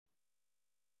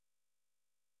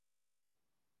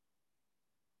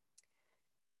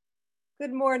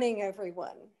Good morning,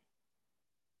 everyone.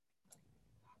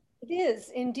 It is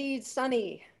indeed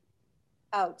sunny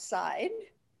outside,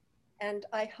 and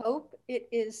I hope it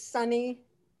is sunny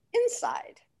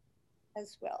inside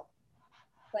as well.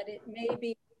 But it may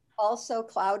be also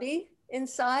cloudy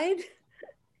inside.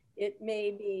 It may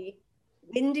be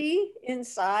windy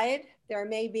inside. There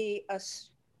may be a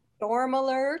storm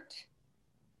alert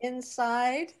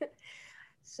inside.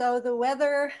 So the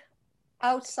weather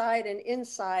outside and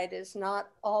inside is not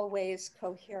always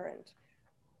coherent.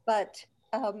 But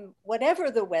whatever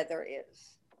the weather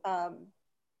is,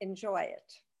 enjoy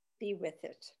it, be with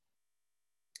it.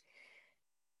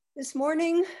 This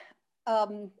morning,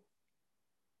 I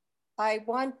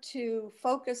want to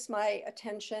focus my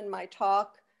attention, my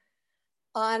talk,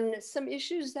 on some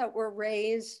issues that were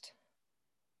raised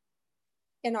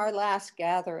in our last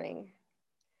gathering.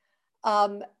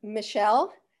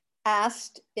 Michelle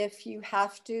asked if you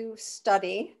have to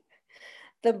study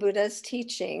the Buddha's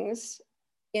teachings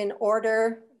in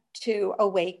order to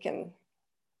awaken.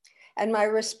 And my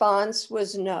response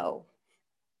was no.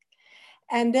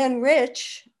 And then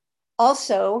Rich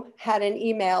also had an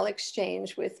email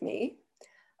exchange with me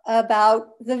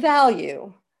about the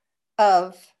value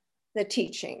of the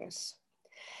teachings.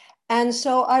 And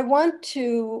so I want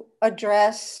to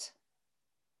address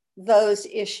those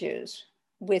issues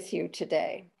with you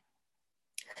today.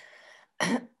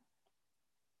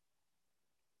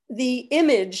 The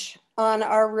image on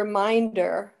our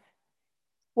reminder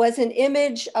was an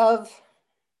image of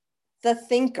the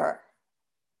thinker,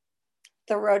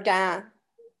 the Rodin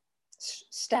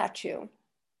statue.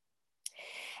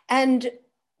 And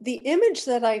the image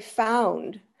that I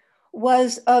found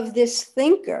was of this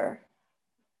thinker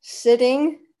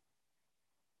sitting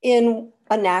in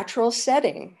a natural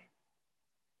setting.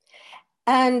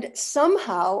 And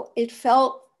somehow it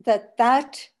felt that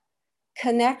that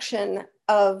connection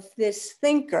of this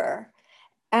thinker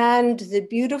and the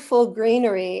beautiful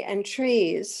greenery and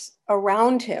trees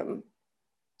around him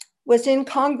was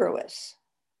incongruous.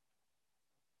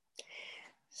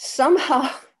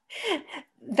 Somehow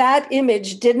that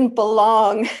image didn't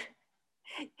belong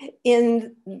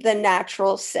in the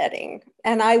natural setting.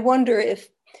 And I wonder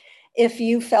if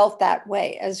you felt that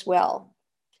way as well.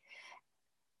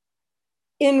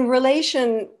 In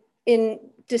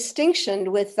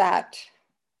distinction with that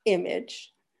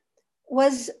image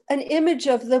was an image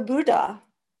of the Buddha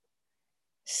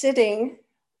sitting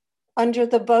under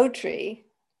the Bo tree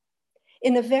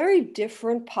in a very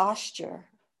different posture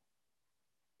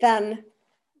than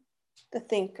the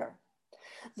thinker.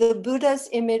 The Buddha's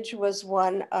image was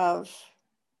one of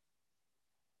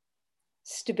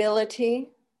stability,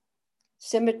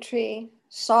 symmetry,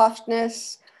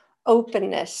 softness,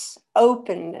 openness.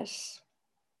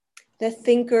 The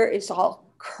thinker is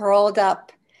all curled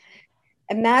up.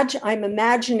 I'm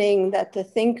imagining that the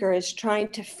thinker is trying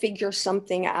to figure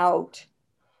something out.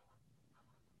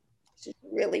 He's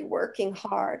really working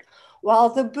hard, while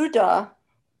the Buddha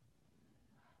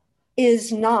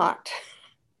is not.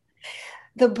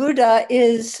 The Buddha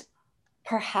is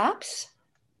perhaps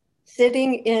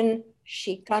sitting in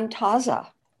shikantaza,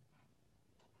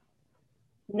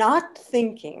 not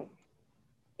thinking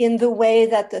in the way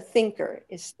that the thinker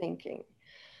is thinking.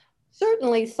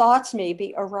 Certainly thoughts may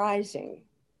be arising,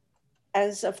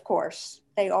 as of course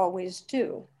they always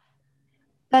do,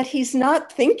 but he's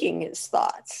not thinking his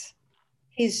thoughts.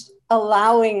 He's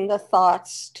allowing the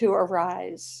thoughts to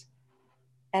arise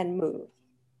and move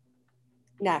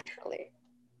naturally.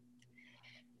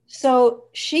 So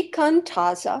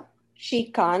shikantaza,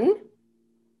 shikan,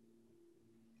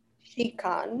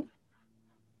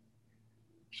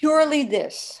 purely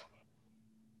this,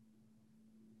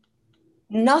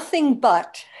 nothing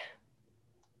but,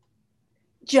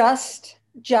 just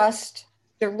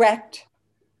direct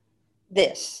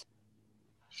this,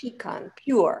 shikan,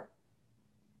 pure,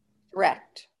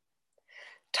 direct.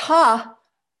 Ta,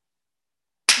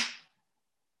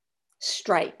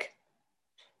 strike.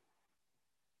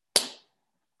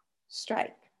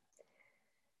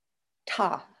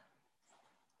 Ta.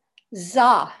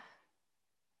 Za,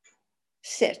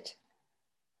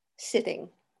 sitting,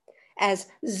 as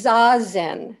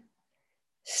zazen,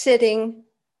 sitting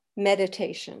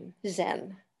meditation,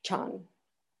 Zen, Chan.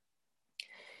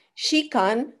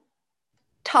 Shikan,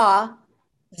 ta,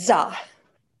 za,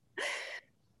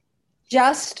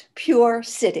 just pure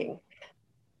sitting,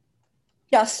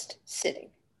 just sitting.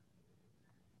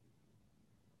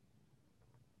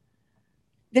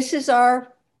 This is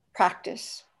our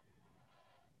practice.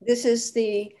 This is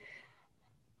the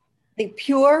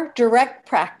pure, direct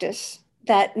practice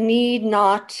that need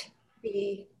not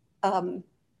be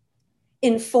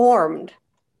informed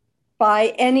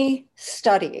by any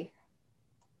study.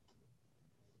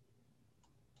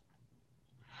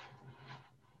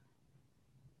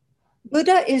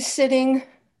 Buddha is sitting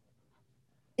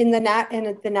in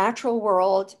the natural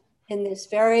world in this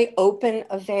very open,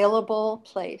 available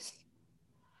place.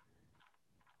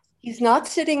 He's not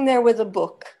sitting there with a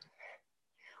book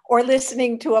or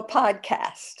listening to a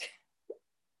podcast.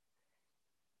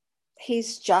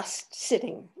 He's just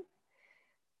sitting,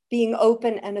 being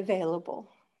open and available.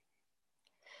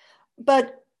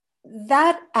 But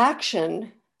that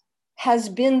action has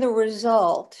been the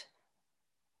result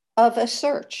of a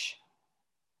search.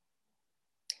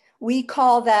 We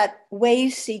call that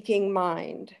way-seeking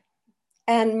mind.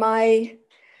 And my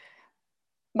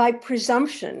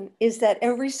presumption is that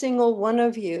every single one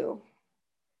of you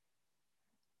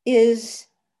is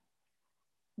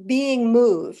being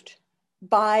moved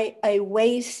by a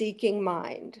way-seeking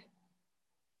mind,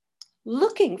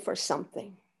 looking for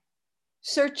something,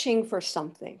 searching for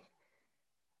something,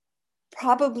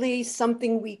 probably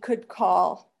something we could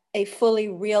call a fully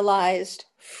realized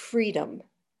freedom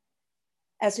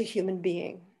as a human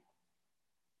being.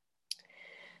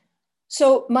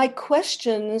 So my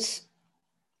questions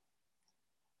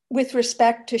with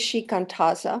respect to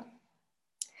shikantaza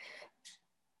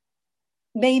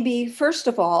maybe, first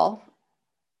of all,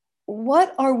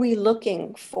 what are we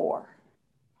looking for?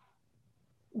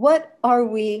 What are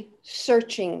we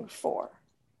searching for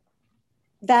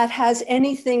that has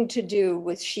anything to do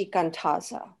with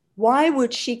shikantaza? Why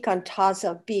would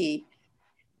shikantaza be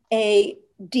a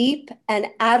deep and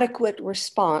adequate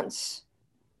response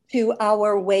to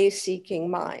our way-seeking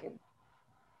mind?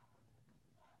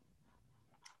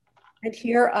 And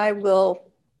here I will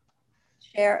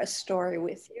share a story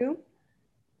with you.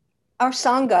 Our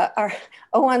Sangha, our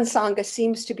Oan Sangha,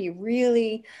 seems to be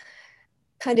really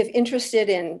kind of interested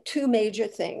in two major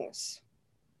things: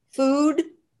 food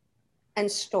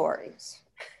and stories.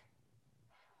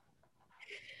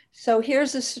 So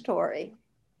here's a story.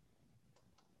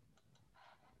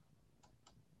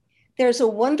 There's a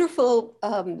wonderful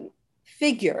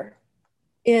figure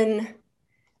in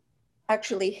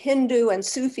actually Hindu and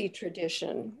Sufi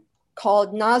tradition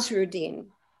called Nasruddin.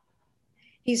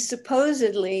 He's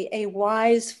supposedly a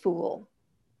wise fool.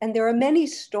 And there are many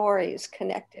stories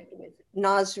connected with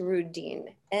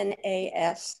Nasruddin,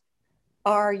 Nasruddin.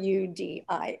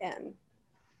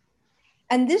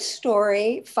 And this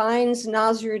story finds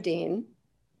Nasruddin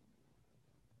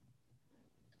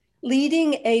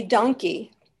leading a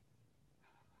donkey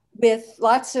with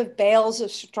lots of bales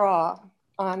of straw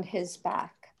on his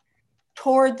back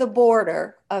toward the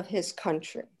border of his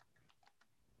country.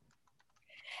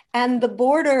 And the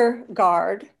border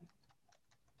guard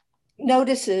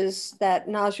notices that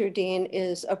Nasruddin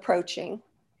is approaching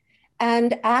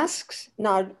and asks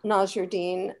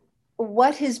Nasruddin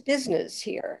what his business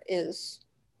here is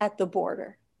at the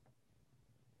border.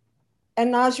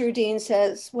 And Nasruddin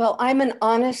says, well, I'm an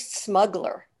honest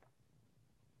smuggler.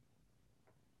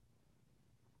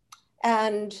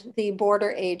 And the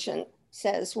border agent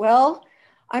says, well,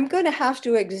 I'm going to have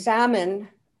to examine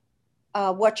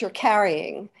what you're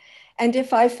carrying. And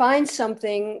if I find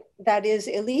something that is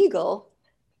illegal,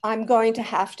 I'm going to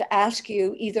have to ask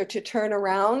you either to turn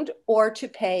around or to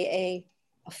pay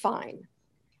a fine.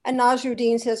 And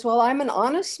Nasruddin says, well, I'm an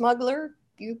honest smuggler.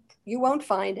 You won't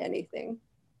find anything.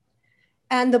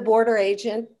 And the border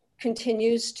agent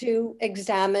continues to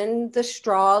examine the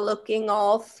straw, looking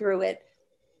all through it,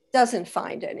 doesn't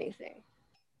find anything.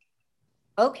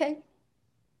 Okay,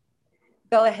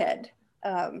 go ahead.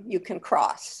 You can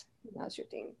cross.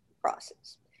 Nasruddin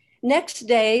crosses. Next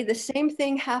day, the same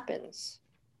thing happens.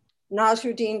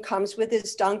 Nasruddin comes with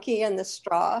his donkey and the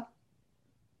straw.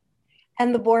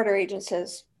 And the border agent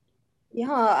says,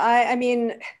 yeah, I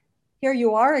mean, here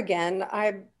you are again.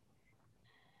 I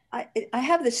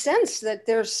have the sense that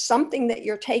there's something that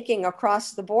you're taking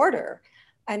across the border.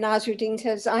 And Nasruddin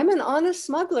says, I'm an honest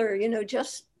smuggler,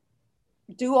 just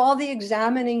do all the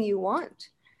examining you want.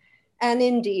 And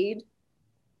indeed,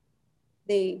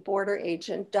 the border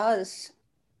agent does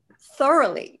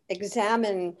thoroughly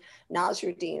examine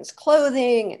Nasruddin's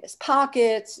clothing and his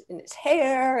pockets and his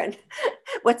hair and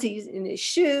what's in his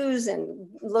shoes, and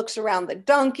looks around the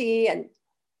donkey and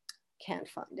can't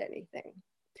find anything.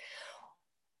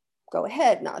 Go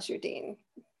ahead, Nasruddin,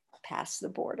 pass the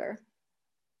border.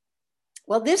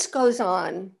 Well, this goes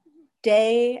on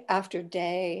day after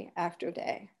day after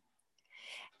day.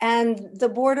 And the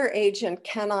border agent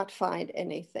cannot find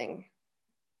anything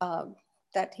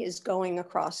that is going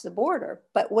across the border.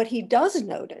 But what he does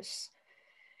notice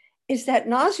is that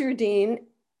Nasruddin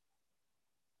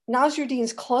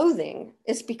Nasruddin's clothing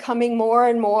is becoming more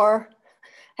and more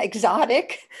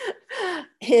exotic.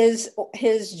 His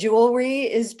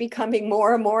jewelry is becoming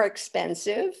more and more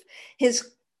expensive.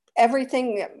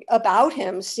 Everything about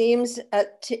him seems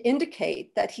to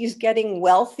indicate that he's getting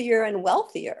wealthier and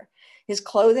wealthier. His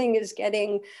clothing is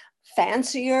getting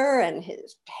fancier and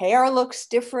his hair looks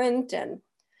different,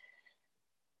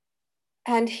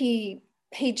 and he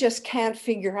just can't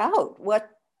figure out what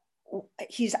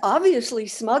he's obviously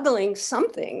smuggling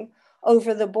something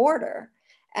over the border,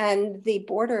 and the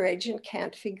border agent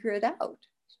can't figure it out.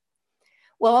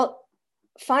 Well,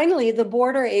 finally, the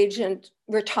border agent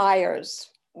retires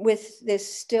with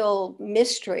this still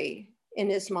mystery in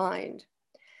his mind.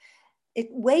 It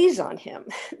weighs on him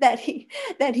that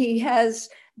he has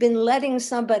been letting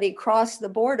somebody cross the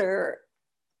border,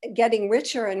 getting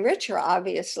richer and richer,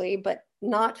 obviously, but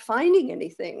not finding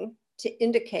anything to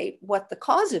indicate what the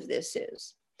cause of this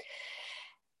is.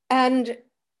 And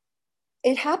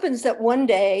it happens that one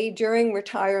day during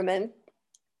retirement,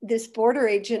 this border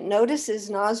agent notices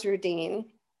Nasruddin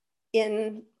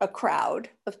in a crowd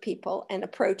of people and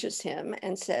approaches him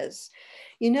and says,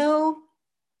 you know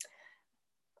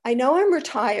I'm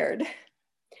retired,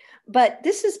 but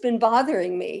this has been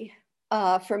bothering me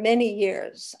for many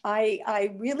years.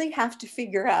 I really have to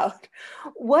figure out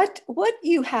what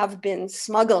you have been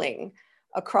smuggling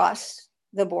across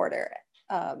the border.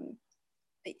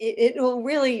 It will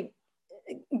really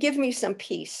give me some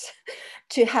peace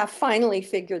to have finally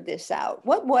figured this out.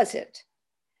 What was it?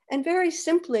 And very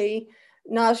simply,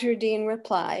 Nasruddin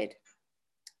replied,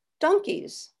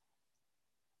 donkeys.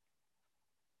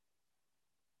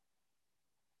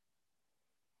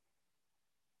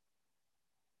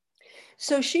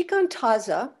 So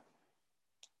Shikantaza,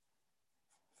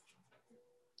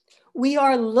 we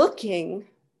are looking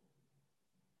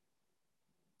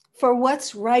for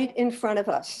what's right in front of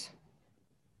us.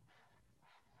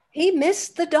 He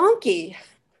missed the donkey,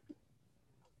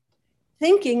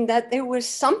 thinking that there was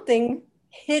something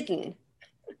hidden,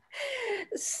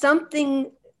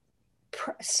 something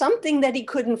that he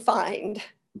couldn't find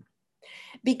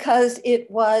because it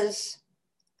was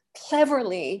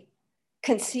cleverly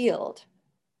concealed.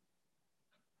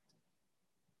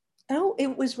 No,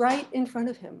 it was right in front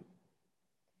of him.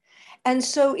 And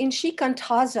so in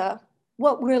Shikantaza,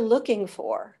 what we're looking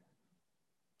for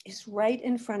is right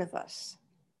in front of us.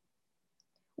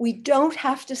 We don't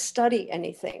have to study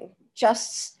anything.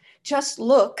 Just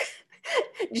look,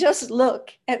 just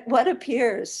look at what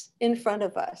appears in front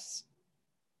of us.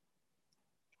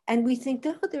 And we think,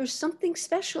 oh, there's something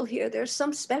special here. There's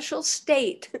some special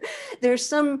state. There's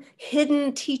some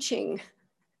hidden teaching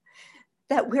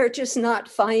that we're just not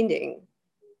finding.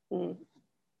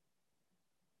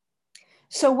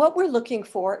 So what we're looking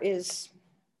for is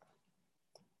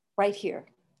right here.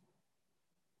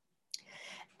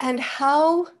 And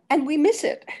we miss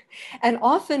it. And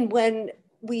often when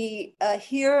we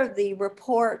hear the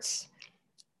reports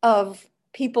of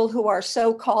people who are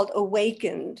so-called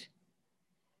awakened,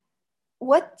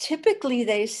 what typically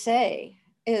they say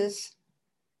is,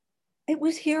 it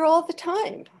was here all the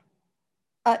time.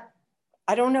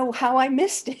 I don't know how I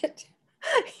missed it,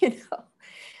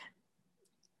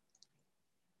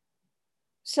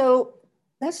 So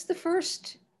that's the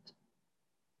first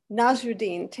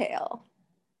Nasruddin tale.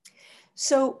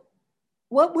 So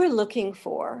what we're looking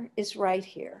for is right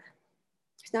here.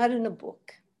 It's not in a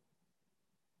book.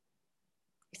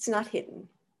 It's not hidden.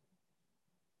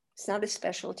 It's not a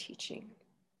special teaching.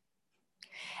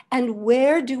 And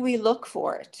where do we look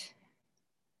for it?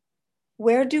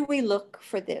 Where do we look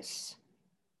for this?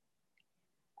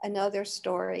 Another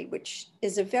story, which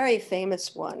is a very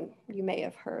famous one, you may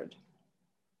have heard.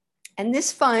 And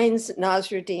this finds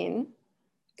Nasruddin,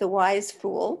 the wise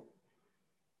fool,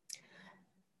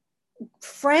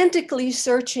 frantically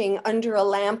searching under a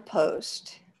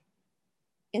lamppost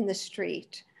in the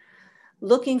street,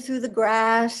 looking through the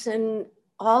grass and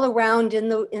all around in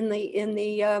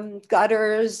the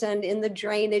gutters and in the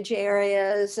drainage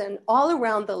areas and all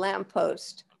around the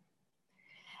lamppost.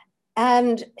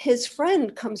 And his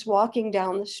friend comes walking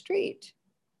down the street,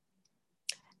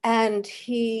 and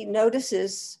he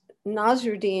notices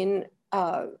Nasruddin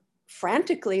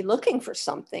frantically looking for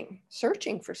something,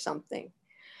 searching for something.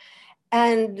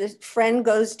 And the friend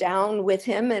goes down with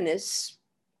him and is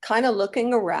kind of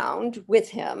looking around with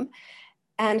him.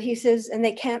 And he says, and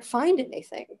they can't find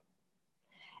anything.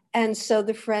 And so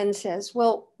the friend says,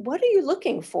 well, what are you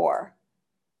looking for?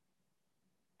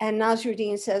 And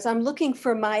Nasruddin says, I'm looking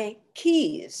for my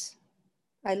keys.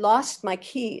 I lost my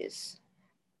keys.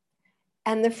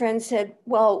 And the friend said,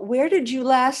 well, where did you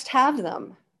last have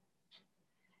them?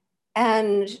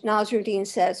 And Nasruddin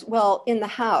says, well, in the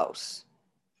house.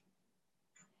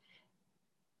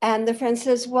 And the friend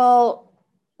says, well,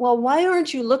 why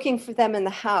aren't you looking for them in the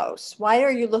house? Why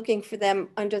are you looking for them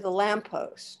under the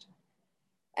lamppost?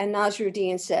 And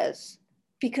Nasruddin says,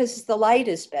 because the light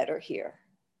is better here.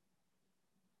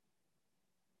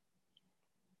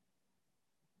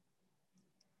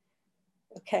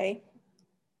 Okay,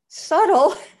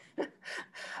 subtle,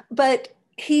 but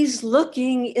he's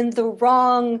looking in the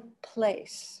wrong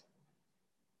place.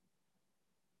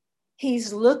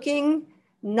 He's looking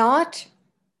not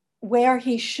where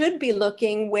he should be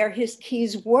looking, where his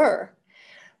keys were,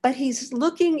 but he's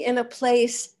looking in a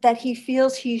place that he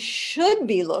feels he should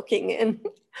be looking in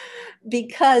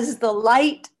because the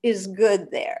light is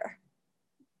good there.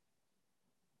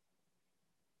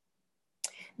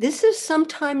 This is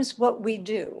sometimes what we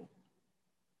do.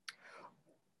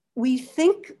 We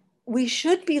think we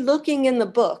should be looking in the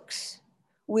books.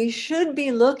 We should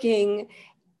be looking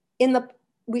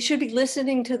we should be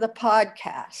listening to the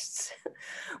podcasts.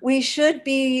 We should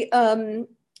be going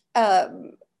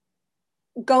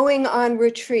on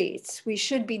retreats. We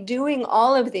should be doing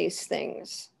all of these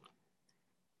things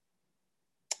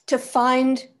to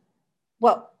find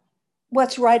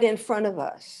what's right in front of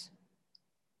us.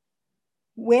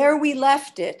 Where we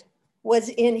left it was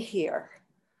in here.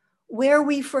 Where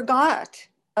we forgot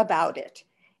about it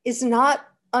is not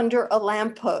under a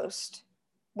lamppost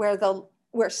where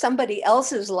somebody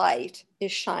else's light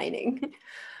is shining,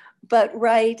 but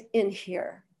right in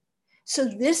here. So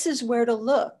this is where to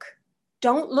look.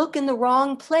 Don't look in the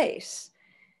wrong place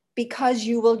because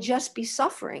you will just be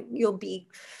suffering. You'll be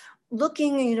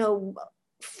looking,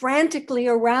 frantically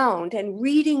around and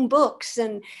reading books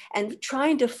and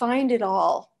trying to find it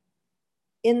all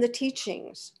in the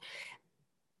teachings.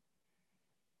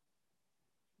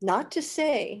 Not to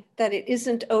say that it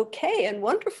isn't okay and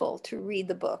wonderful to read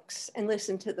the books and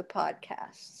listen to the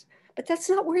podcasts, but that's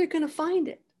not where you're going to find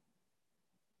it.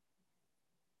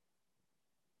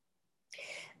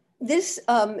 This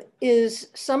is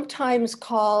sometimes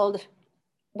called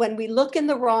when we look in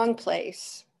the wrong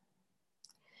place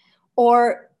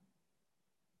or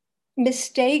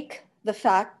mistake the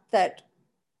fact that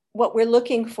what we're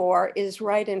looking for is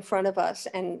right in front of us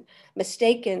and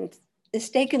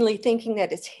mistakenly thinking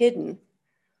that it's hidden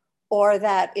or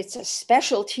that it's a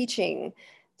special teaching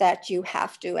that you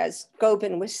have to, as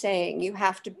Gobind was saying, you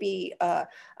have to be a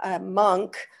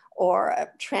monk or a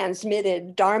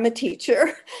transmitted Dharma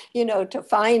teacher, to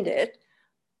find it.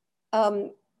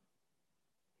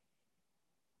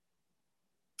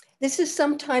 This is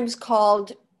sometimes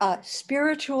called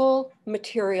spiritual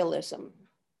materialism.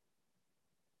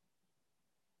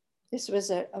 This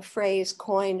was a phrase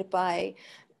coined by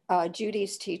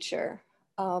Judy's teacher,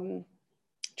 Trungpa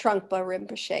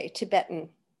Rinpoche, Tibetan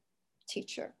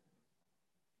teacher.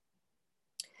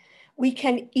 We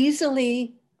can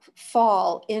easily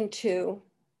fall into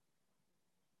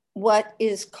what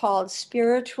is called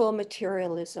spiritual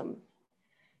materialism,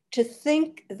 to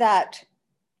think that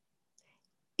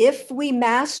if we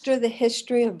master the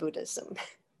history of Buddhism,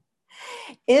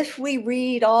 if we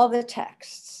read all the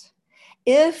texts,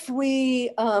 if we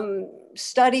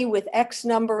study with X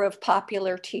number of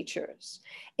popular teachers,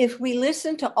 if we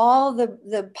listen to all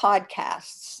the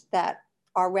podcasts that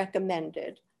are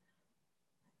recommended,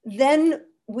 then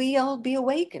we'll be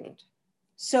awakened.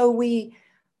 So we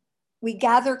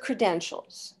gather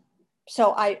credentials.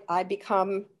 So I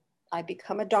become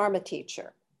a Dharma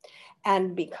teacher.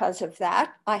 And because of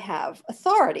that, I have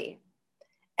authority.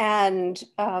 And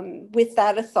with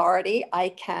that authority, I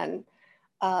can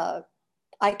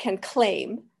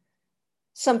claim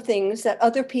some things that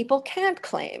other people can't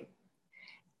claim.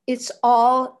 It's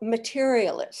all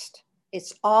materialist.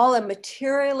 It's all a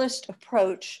materialist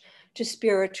approach to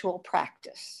spiritual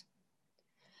practice.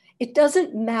 It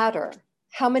doesn't matter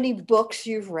how many books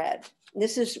you've read.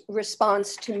 This is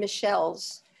response to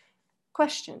Michelle's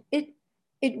question. It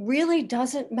really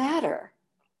doesn't matter.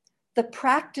 The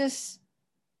practice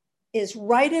is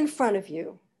right in front of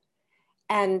you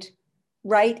and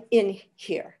right in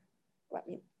here. I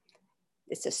mean,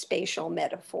 it's a spatial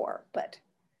metaphor, but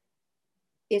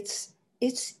it's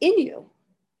in you.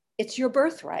 It's your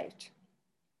birthright.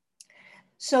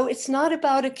 So it's not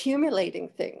about accumulating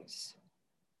things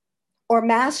or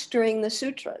mastering the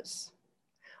sutras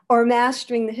or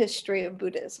mastering the history of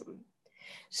Buddhism.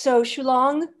 So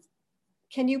Shulong,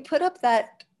 can you put up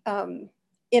that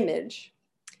image?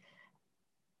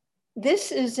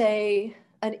 This is an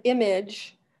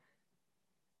image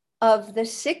of the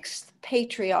sixth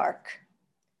patriarch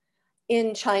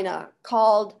in China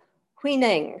called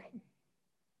Huineng.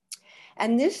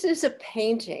 And this is a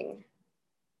painting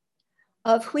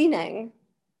of Huineng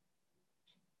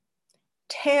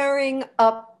tearing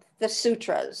up the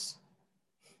sutras.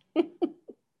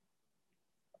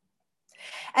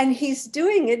 And he's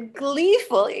doing it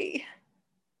gleefully.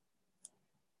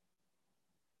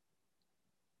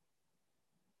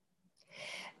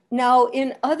 Now,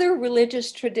 in other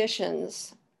religious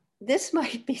traditions, this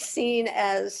might be seen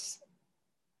as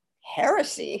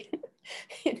heresy,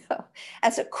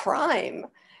 as a crime,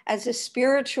 as a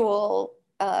spiritual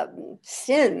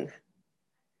sin,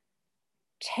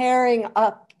 tearing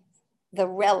up the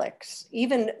relics.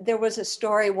 Even there was a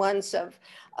story once of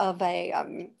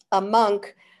a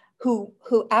monk who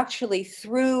actually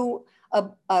threw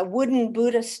a wooden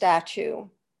Buddha statue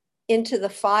into the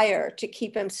fire to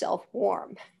keep himself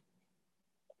warm.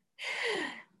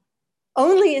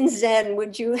 Only in Zen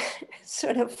would you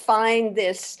sort of find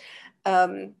this,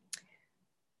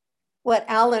 what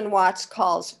Alan Watts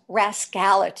calls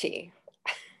rascality,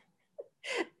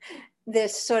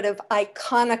 this sort of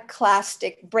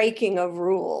iconoclastic breaking of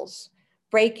rules,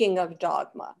 breaking of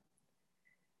dogma.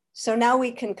 So now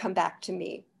we can come back to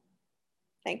me.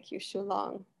 Thank you,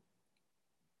 Shulong.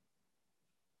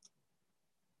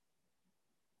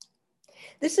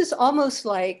 This is almost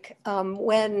like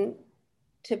when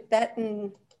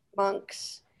Tibetan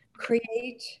monks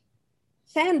create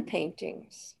sand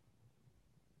paintings.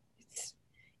 It's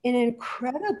an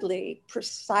incredibly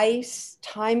precise,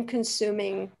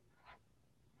 time-consuming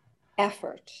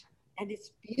effort, and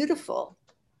it's beautiful.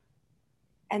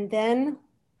 And then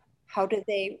how do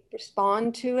they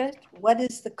respond to it? What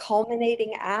is the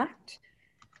culminating act?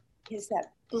 Is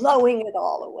that blowing it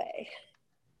all away,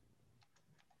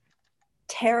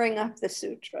 tearing up the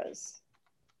sutras,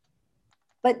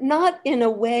 but not in a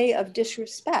way of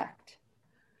disrespect,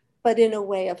 but in a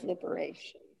way of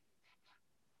liberation,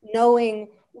 knowing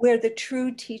where the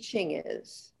true teaching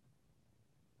is,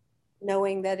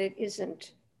 knowing that it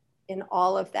isn't in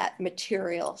all of that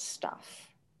material stuff.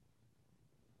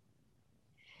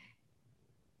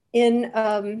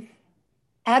 In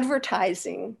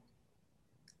advertising,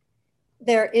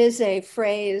 there is a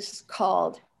phrase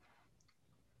called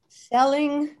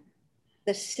selling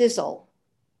the sizzle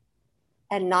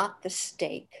and not the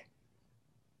steak.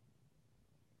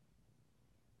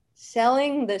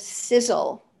 Selling the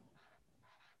sizzle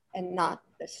and not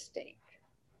the steak.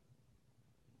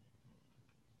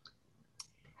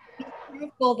 Be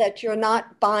careful that you're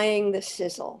not buying the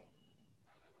sizzle.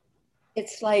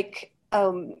 It's like,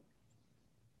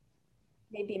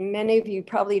 maybe many of you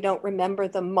probably don't remember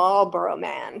the Marlboro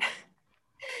Man.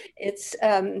 It's,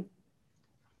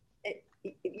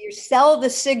 you sell the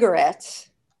cigarettes.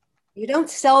 You don't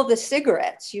sell the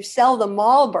cigarettes, you sell the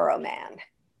Marlboro Man.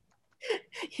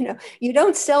 You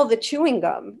don't sell the chewing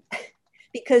gum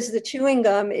because the chewing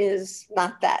gum is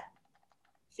not that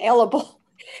saleable.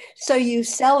 So you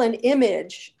sell an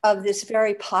image of this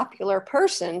very popular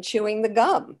person chewing the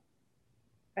gum,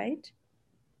 right?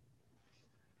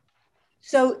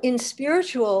 So in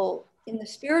the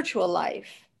spiritual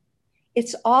life,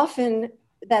 it's often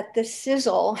that the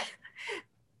sizzle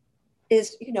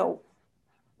is,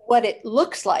 what it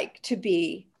looks like to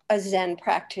be a Zen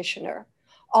practitioner.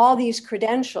 All these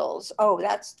credentials, oh,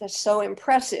 that's so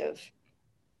impressive.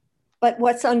 But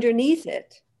what's underneath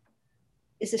it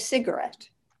is a cigarette.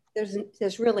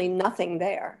 There's really nothing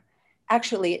there.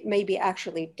 Actually, it may be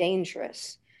actually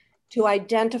dangerous to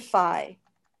identify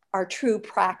our true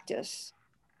practice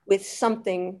with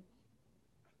something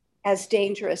as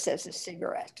dangerous as a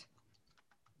cigarette.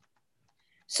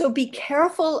 So be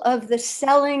careful of the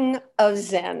selling of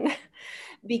Zen.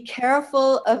 Be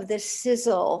careful of the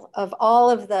sizzle of all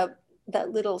of the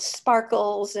little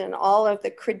sparkles and all of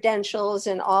the credentials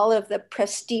and all of the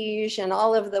prestige and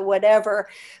all of the whatever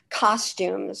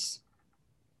costumes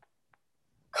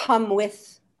come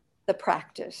with the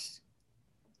practice.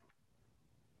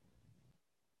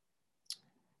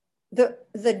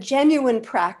 The genuine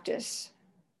practice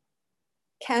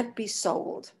can't be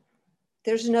sold.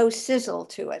 There's no sizzle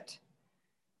to it.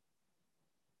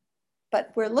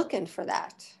 But we're looking for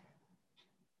that.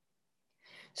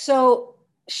 So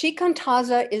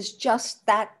shikantaza is just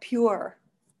that pure.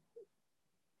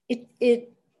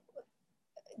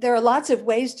 There are lots of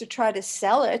ways to try to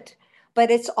sell it,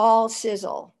 but it's all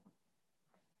sizzle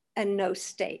and no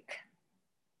steak.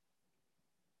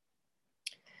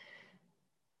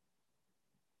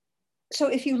 So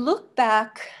if you look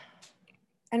back,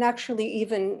 and actually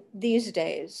even these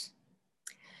days,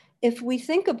 if we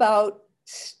think about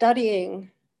studying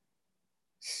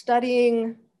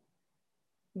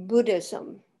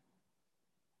Buddhism,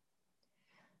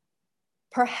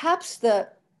 perhaps the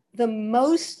the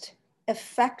most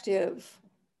effective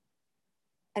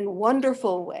and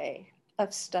wonderful way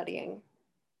of studying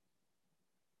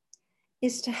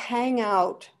is to hang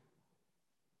out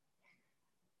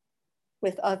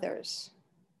with others,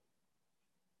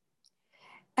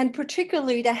 and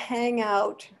particularly to hang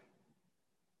out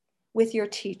with your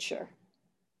teacher.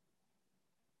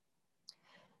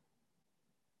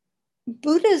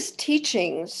 Buddha's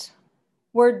teachings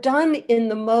were done in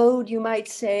the mode, you might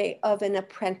say, of an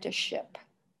apprenticeship.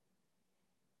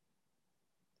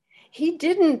 He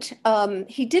didn't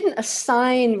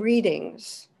assign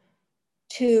readings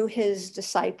to his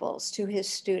disciples, to his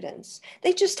students.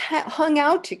 They just hung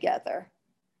out together.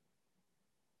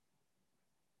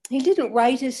 He didn't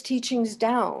write his teachings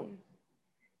down.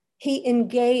 He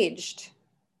engaged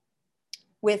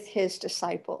with his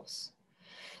disciples.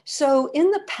 So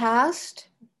in the past,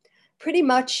 pretty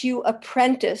much you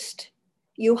apprenticed,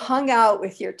 you hung out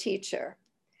with your teacher,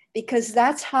 because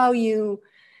that's how you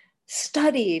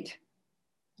studied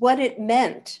what it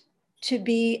meant to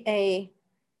be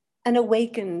an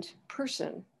awakened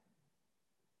person.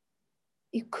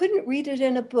 You couldn't read it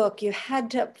in a book. You had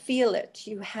to feel it.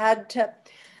 You had to,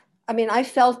 I mean, I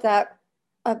felt that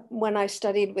when I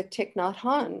studied with Thich Nhat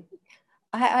Hanh.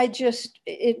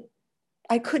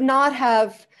 I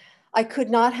could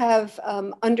not have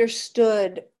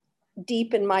understood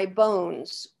deep in my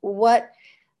bones what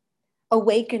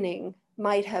awakening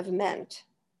might have meant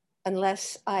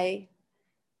unless I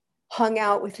hung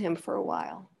out with him for a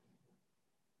while.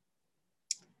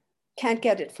 Can't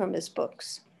get it from his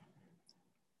books.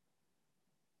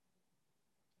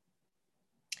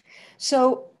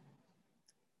 So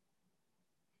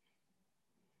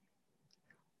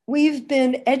we've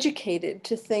been educated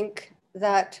to think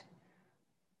that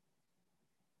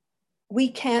we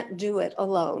can't do it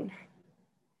alone,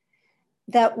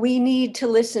 that we need to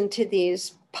listen to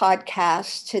these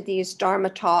podcasts, to these Dharma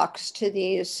talks, to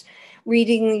these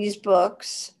reading these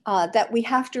books, that we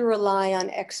have to rely on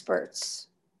experts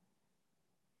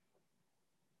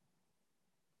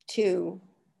to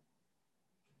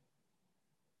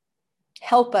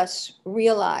help us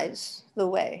realize the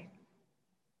way.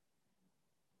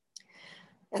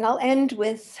 And I'll end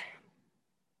with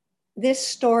this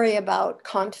story about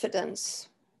confidence,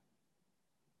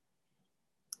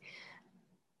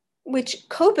 which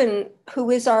Kobun, who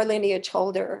is our lineage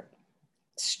holder,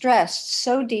 stressed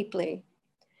so deeply: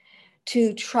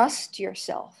 to trust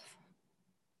yourself,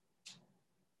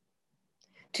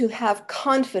 to have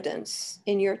confidence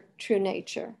in your true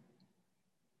nature.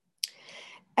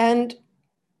 And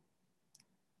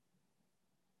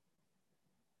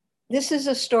this is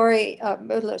a story, a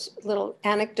little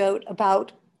anecdote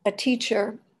about a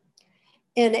teacher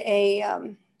in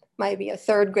maybe a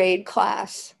third grade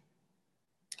class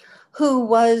who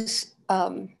was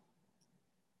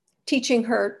teaching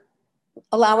her,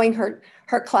 allowing her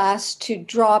class to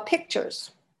draw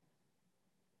pictures.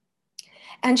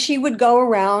 And she would go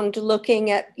around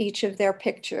looking at each of their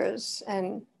pictures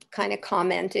and kind of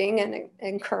commenting and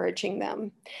encouraging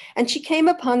them. And she came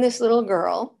upon this little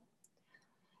girl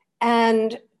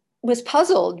and was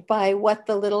puzzled by what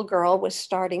the little girl was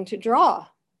starting to draw.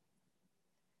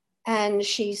 And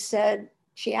she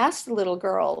asked the little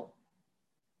girl,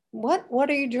 what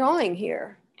are you drawing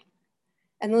here?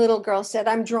 And the little girl said,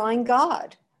 I'm drawing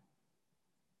God.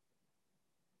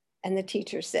 And the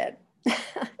teacher said,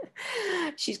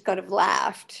 she kind of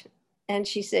laughed. And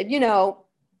she said,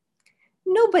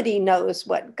 nobody knows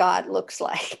what God looks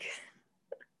like.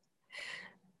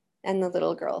 And the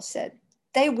little girl said,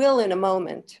 they will in a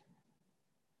moment.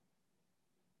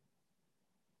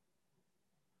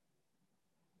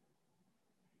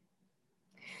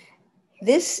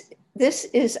 This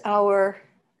is our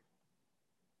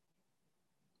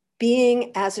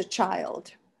being as a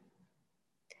child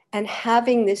and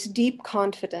having this deep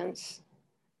confidence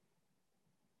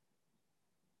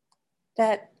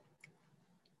that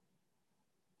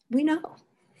we know,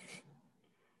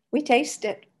 we taste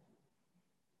it.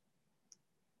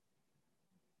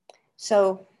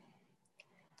 So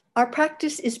our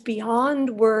practice is beyond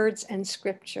words and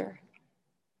scripture.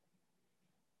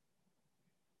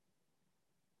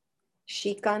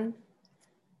 Shikan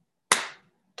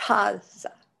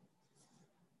Taza.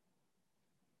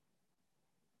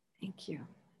 Thank you.